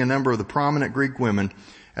 including a number of the prominent Greek women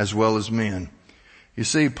as well as men. You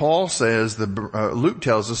see, Paul says, Luke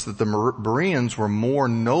tells us that the Bereans were more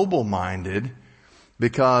noble-minded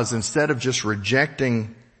because instead of just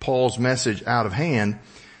rejecting Paul's message out of hand,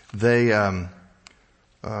 they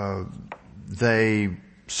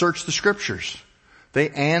searched the scriptures. They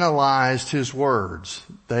analyzed his words.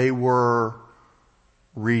 They were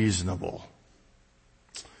reasonable.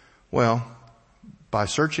 Well, by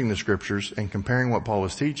searching the scriptures and comparing what Paul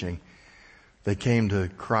was teaching, they came to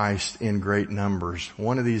Christ in great numbers.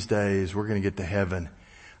 One of these days, we're going to get to heaven.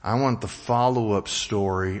 I want the follow-up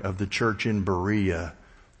story of the church in Berea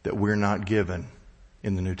that we're not given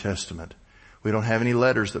in the New Testament. We don't have any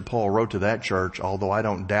letters that Paul wrote to that church, although I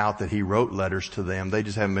don't doubt that he wrote letters to them. They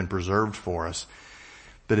just haven't been preserved for us.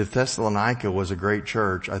 But if Thessalonica was a great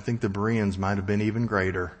church, I think the Bereans might have been even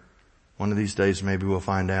greater. One of these days, maybe we'll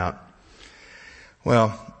find out.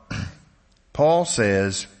 Well, Paul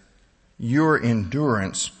says your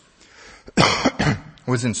endurance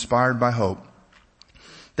was inspired by hope.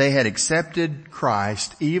 They had accepted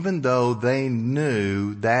Christ even though they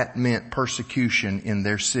knew that meant persecution in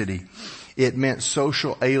their city. It meant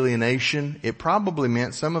social alienation. It probably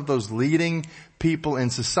meant some of those leading people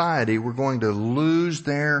in society were going to lose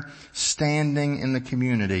their standing in the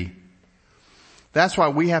community. That's why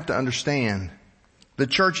we have to understand the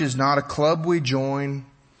church is not a club we join.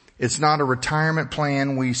 It's not a retirement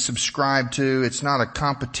plan we subscribe to. It's not a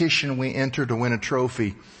competition we enter to win a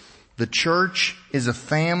trophy. The church is a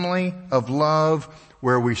family of love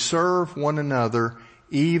where we serve one another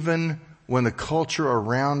even when the culture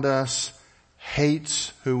around us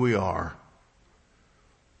hates who we are.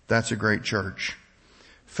 That's a great church.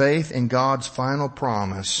 Faith in God's final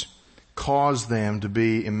promise caused them to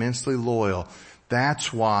be immensely loyal.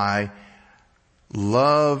 That's why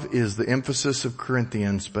love is the emphasis of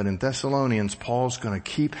Corinthians, but in Thessalonians, Paul's going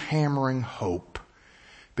to keep hammering hope,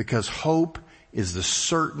 because hope is the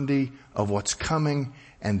certainty of what's coming,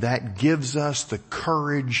 and that gives us the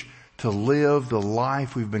courage to live the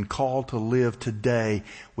life we've been called to live today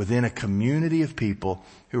within a community of people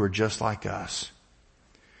who are just like us.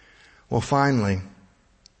 Well, finally,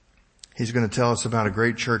 he's going to tell us about a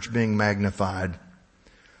great church being magnified.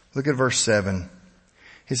 Look at verse 7.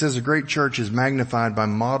 He says a great church is magnified by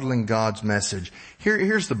modeling God's message.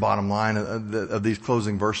 Here's the bottom line of these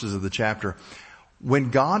closing verses of the chapter.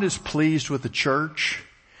 When God is pleased with the church,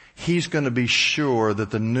 He's going to be sure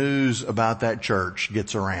that the news about that church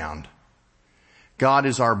gets around. God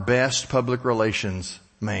is our best public relations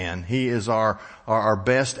man. He is our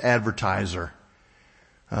best advertiser.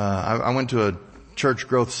 I went to a church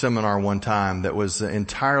growth seminar one time that was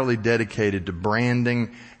entirely dedicated to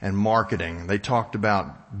branding and marketing. They talked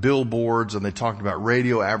about billboards and they talked about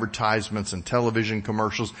radio advertisements and television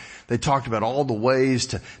commercials. They talked about all the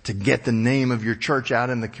ways to get the name of your church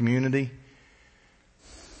out in the community.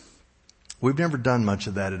 We've never done much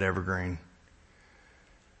of that at Evergreen,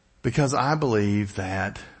 because I believe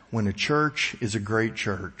that when a church is a great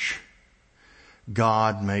church,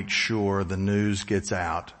 God makes sure the news gets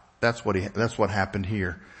out. That's what happened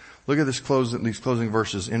here. Look at these closing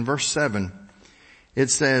verses. In verse 7, it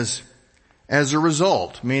says, as a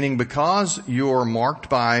result, meaning because you're marked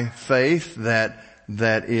by faith that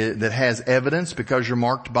has evidence, because you're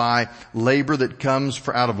marked by labor that comes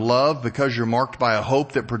out of love, because you're marked by a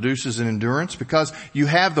hope that produces an endurance, because you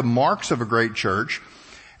have the marks of a great church.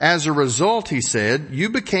 As a result, he said, you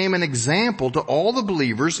became an example to all the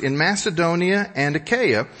believers in Macedonia and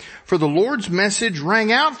Achaia, for the Lord's message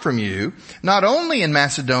rang out from you, not only in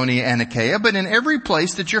Macedonia and Achaia, but in every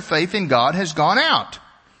place that your faith in God has gone out.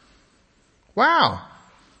 Wow.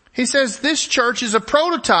 He says this church is a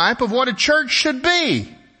prototype of what a church should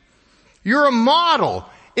be. You're a model.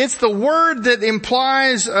 It's the word that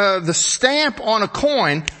implies the stamp on a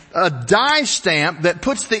coin, a die stamp that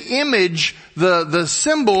puts the image, the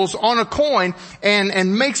symbols on a coin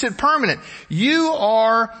and makes it permanent. You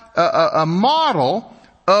are a model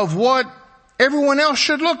of what everyone else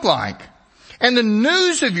should look like. And the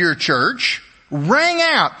news of your church rang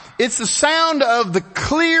out. It's the sound of the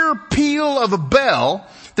clear peal of a bell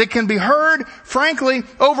that can be heard, frankly,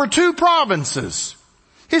 over 2 provinces.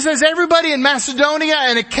 He says everybody in Macedonia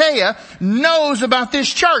and Achaia knows about this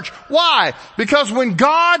church. Why? Because when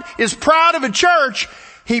God is proud of a church,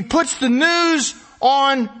 He puts the news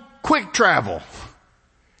on quick travel.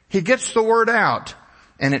 He gets the word out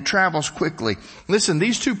and it travels quickly. Listen,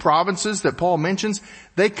 these 2 provinces that Paul mentions,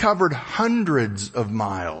 they covered hundreds of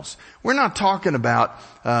miles. We're not talking about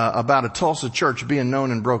a Tulsa church being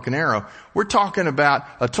known in Broken Arrow. We're talking about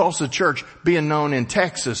a Tulsa church being known in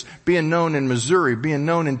Texas, being known in Missouri, being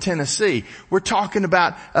known in Tennessee. We're talking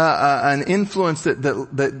about an influence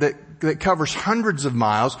that covers hundreds of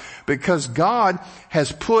miles because God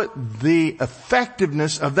has put the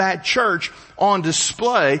effectiveness of that church on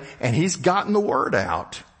display and He's gotten the word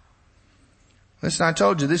out. Listen, I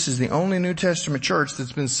told you this is the only New Testament church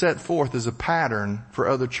that's been set forth as a pattern for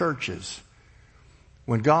other churches.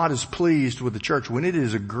 When God is pleased with the church, when it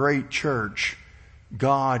is a great church,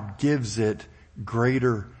 God gives it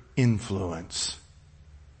greater influence.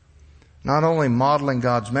 Not only modeling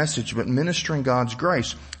God's message, but ministering God's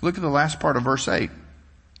grace. Look at the last part of verse 8.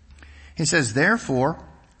 He says, therefore,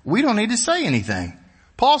 we don't need to say anything.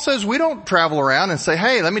 Paul says we don't travel around and say,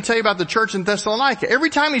 hey, let me tell you about the church in Thessalonica.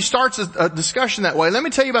 Every time he starts a discussion that way, let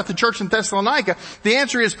me tell you about the church in Thessalonica, the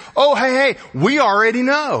answer is, oh, hey, we already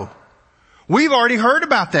know. We've already heard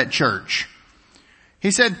about that church.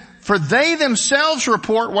 He said, for they themselves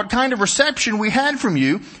report what kind of reception we had from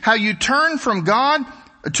you, how you turned from God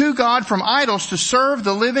to God from idols to serve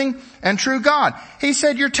the living and true God. He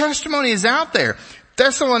said your testimony is out there.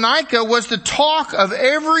 Thessalonica was the talk of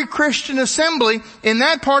every Christian assembly in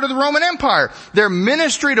that part of the Roman Empire. Their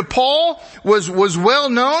ministry to Paul was well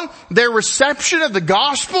known. Their reception of the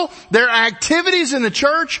gospel, their activities in the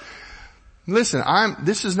church. Listen,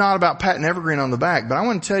 this is not about patting Evergreen on the back, but I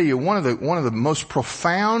want to tell you one of the most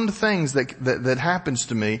profound things that happens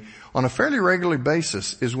to me on a fairly regular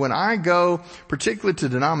basis is when I go, particularly to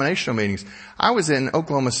denominational meetings. I was in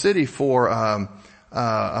Oklahoma City for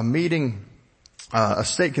a meeting, a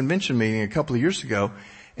state convention meeting a couple of years ago,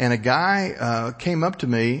 and a guy came up to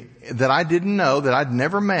me that I didn't know, that I'd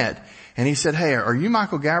never met, and he said, hey, are you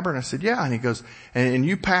Michael Gabbert? And I said, yeah. And he goes, and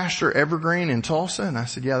you pastor Evergreen in Tulsa? And I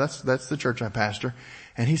said, yeah, that's the church I pastor.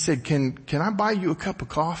 And he said, can I buy you a cup of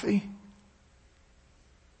coffee?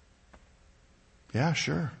 Yeah,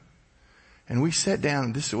 sure. And we sat down,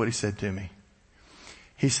 and this is what he said to me.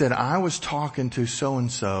 He said, I was talking to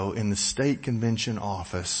so-and-so in the state convention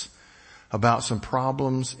office about some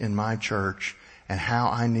problems in my church and how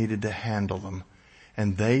I needed to handle them.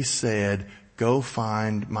 And they said, go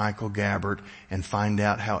find Michael Gabbert and find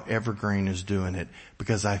out how Evergreen is doing it,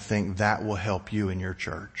 because I think that will help you in your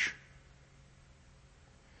church.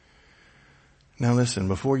 Now listen,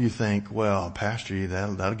 before you think, well, Pastor,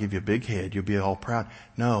 that'll give you a big head. You'll be all proud.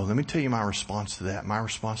 No, let me tell you my response to that. My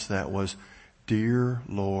response to that was, dear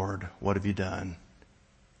Lord, what have you done?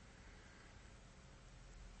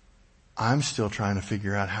 I'm still trying to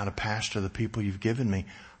figure out how to pastor the people you've given me.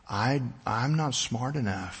 I'm not smart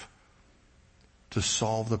enough to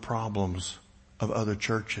solve the problems of other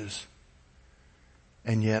churches.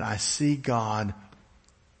 And yet I see God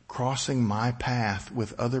crossing my path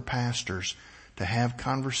with other pastors to have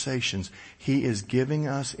conversations. He is giving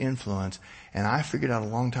us influence. And I figured out a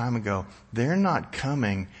long time ago, they're not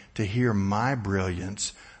coming to hear my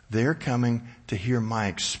brilliance. They're coming to hear my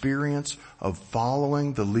experience of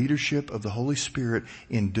following the leadership of the Holy Spirit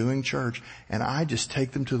in doing church. And I just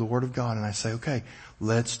take them to the Word of God and I say, okay,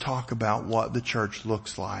 let's talk about what the church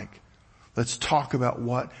looks like. Let's talk about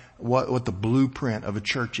what the blueprint of a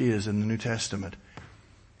church is in the New Testament.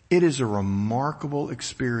 It is a remarkable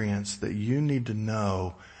experience that you need to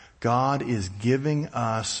know. God is giving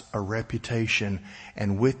us a reputation,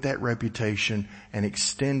 and with that reputation, an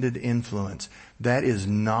extended influence. That is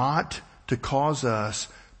not to cause us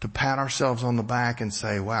to pat ourselves on the back and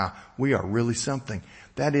say, wow, we are really something.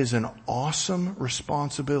 That is an awesome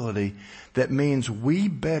responsibility that means we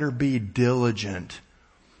better be diligent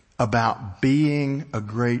about being a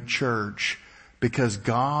great church, because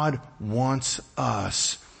God wants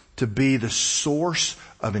us to be the source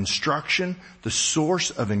of instruction, the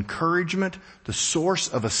source of encouragement, the source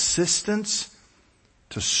of assistance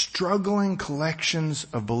to struggling collections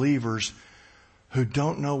of believers who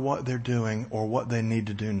don't know what they're doing or what they need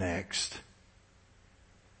to do next.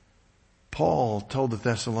 Paul told the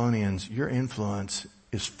Thessalonians, your influence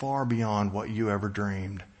is far beyond what you ever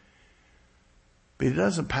dreamed. But he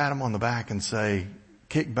doesn't pat them on the back and say,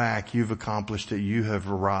 kick back, you've accomplished it, you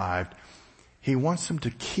have arrived. He wants them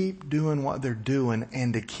to keep doing what they're doing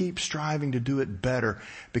and to keep striving to do it better,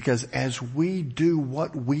 because as we do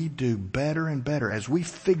what we do better and better, as we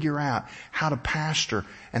figure out how to pastor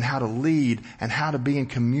and how to lead and how to be in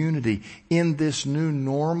community in this new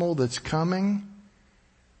normal that's coming,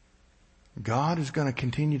 God is going to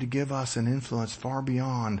continue to give us an influence far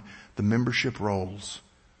beyond the membership roles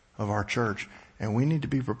of our church, and we need to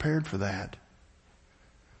be prepared for that.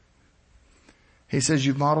 He says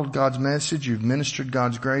you've modeled God's message, you've ministered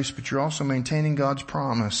God's grace, but you're also maintaining God's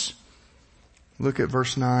promise. Look at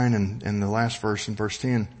verse 9 and the last verse in verse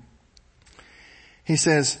 10. He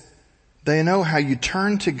says, they know how you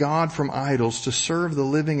turn to God from idols to serve the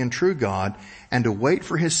living and true God and to wait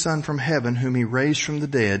for His Son from heaven, whom He raised from the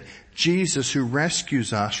dead, Jesus, who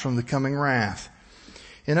rescues us from the coming wrath.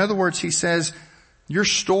 In other words, he says, your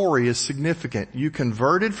story is significant. You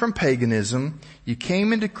converted from paganism, you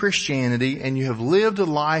came into Christianity, and you have lived a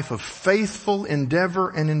life of faithful endeavor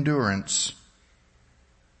and endurance.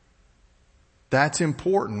 That's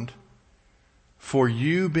important for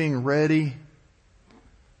you being ready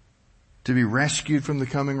to be rescued from the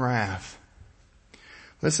coming wrath.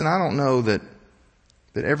 Listen, I don't know that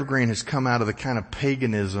Evergreen has come out of the kind of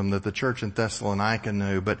paganism that the church in Thessalonica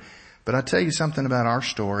knew, but I tell you something about our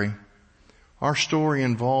story. Our story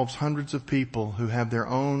involves hundreds of people who have their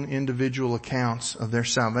own individual accounts of their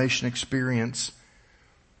salvation experience,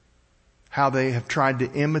 how they have tried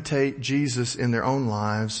to imitate Jesus in their own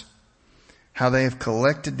lives, how they have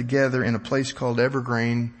collected together in a place called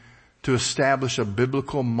Evergreen to establish a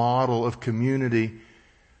biblical model of community,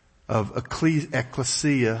 of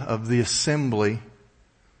ecclesia, of the assembly,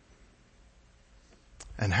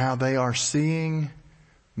 and how they are seeing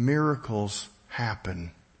miracles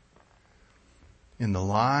happen in the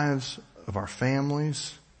lives of our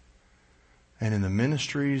families and in the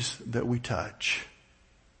ministries that we touch.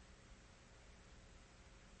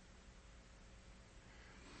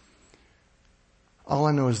 All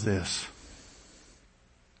I know is this.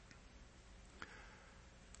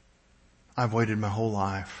 I've waited my whole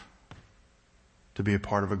life to be a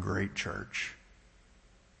part of a great church.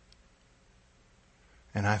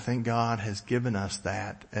 And I think God has given us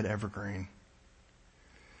that at Evergreen.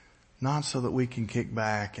 Not so that we can kick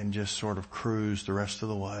back and just sort of cruise the rest of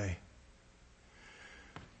the way,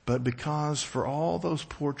 but because for all those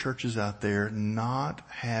poor churches out there not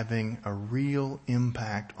having a real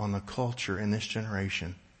impact on the culture in this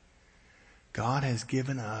generation, God has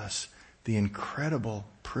given us the incredible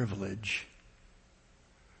privilege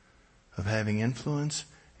of having influence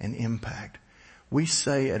and impact. We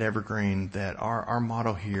say at Evergreen that our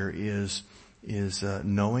motto here is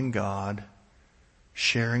knowing God,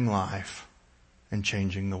 sharing life, and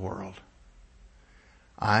changing the world.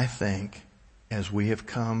 I think as we have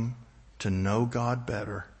come to know God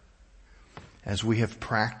better, as we have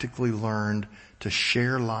practically learned to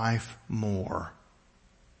share life more,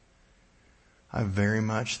 I very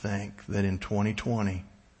much think that in 2020,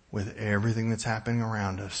 with everything that's happening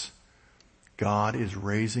around us, God is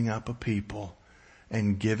raising up a people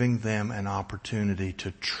and giving them an opportunity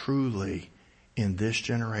to truly, in this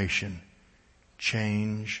generation,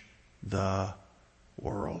 change the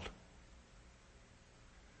world.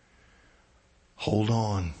 Hold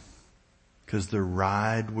on, because the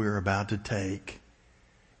ride we're about to take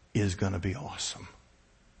is going to be awesome.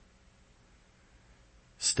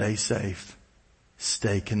 Stay safe.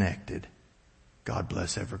 Stay connected. God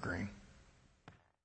bless Evergreen.